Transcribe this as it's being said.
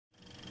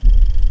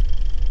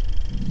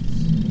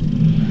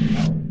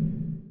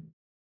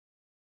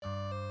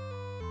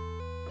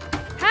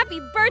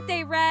Happy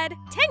birthday, Red!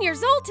 10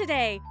 years old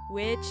today,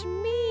 which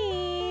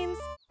means...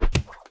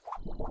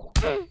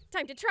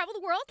 time to travel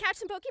the world, catch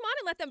some Pokemon,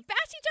 and let them bash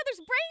each other's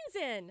brains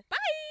in! Bye!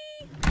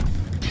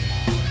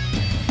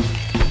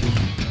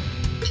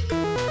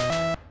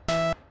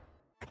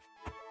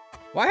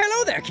 Why,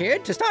 hello there,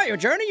 kid. To start your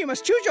journey, you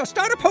must choose your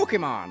starter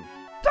Pokemon.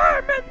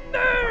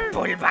 Charmander!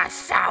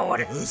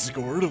 Bulbasaur!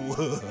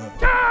 Squirtle!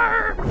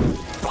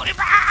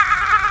 Bulbasaur!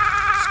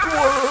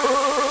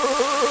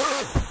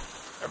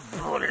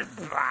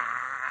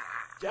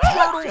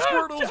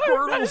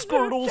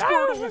 Squirtle!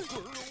 Squirtle!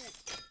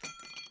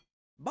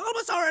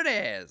 Bulbasaur it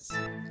is.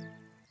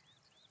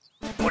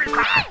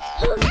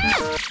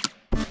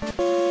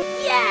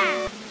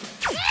 Yeah!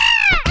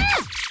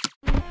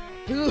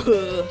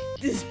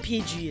 This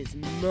Pidgey is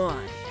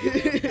mine.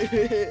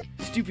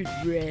 Stupid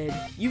Red,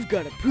 you've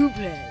got a poop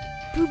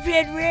head. Poop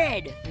head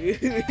Red.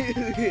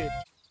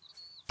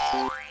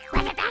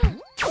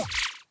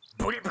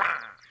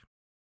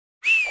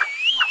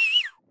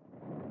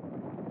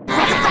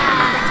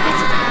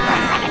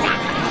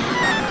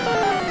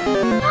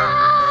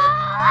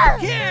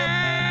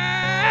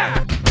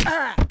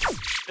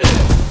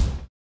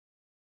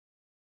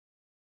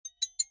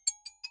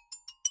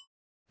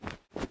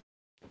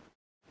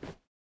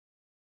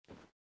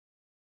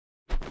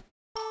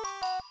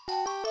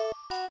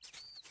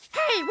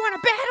 Hey, want a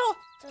battle?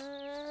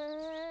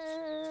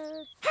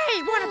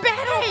 Hey, want a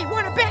battle? Hey,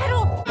 want a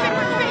battle?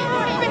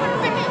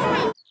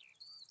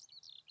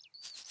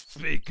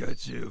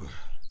 Pikachu.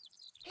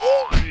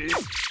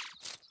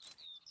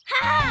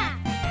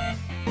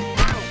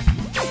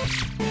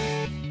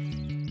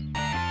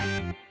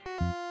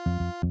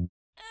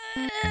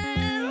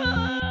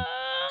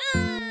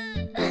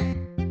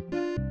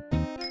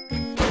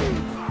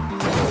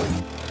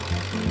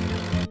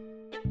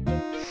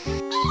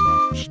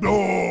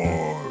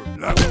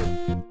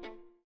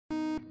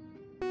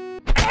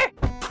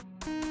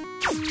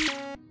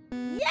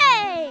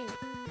 Yay!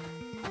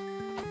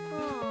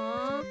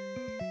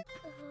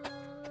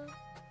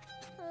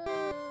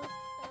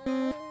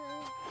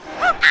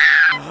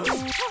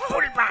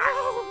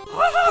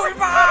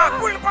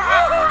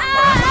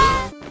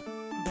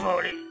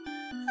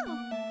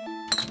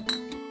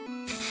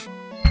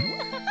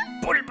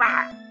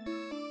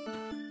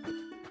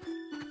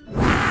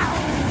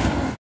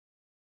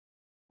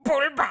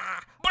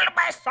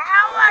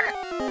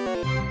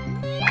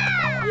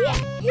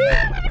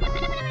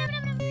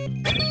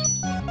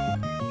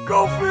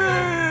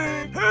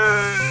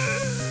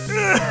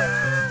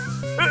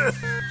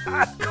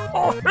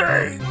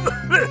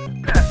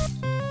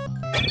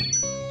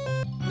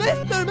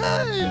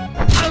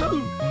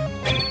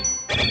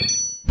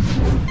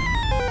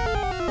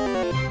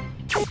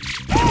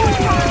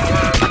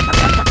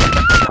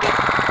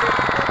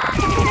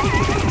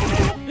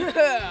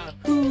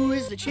 Who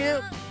is the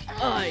champ?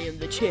 I am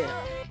the champ.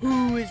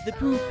 Who is the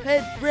poop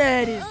head?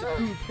 Red is the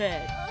poop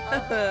head.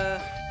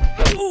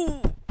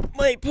 Ooh,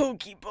 my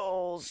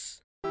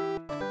Pokeballs.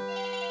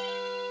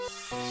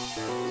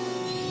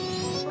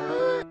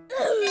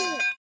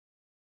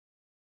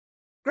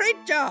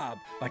 Great job,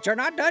 but you're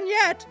not done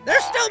yet.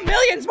 There's still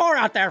millions more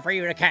out there for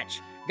you to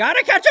catch.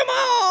 Gotta catch 'em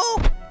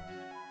all!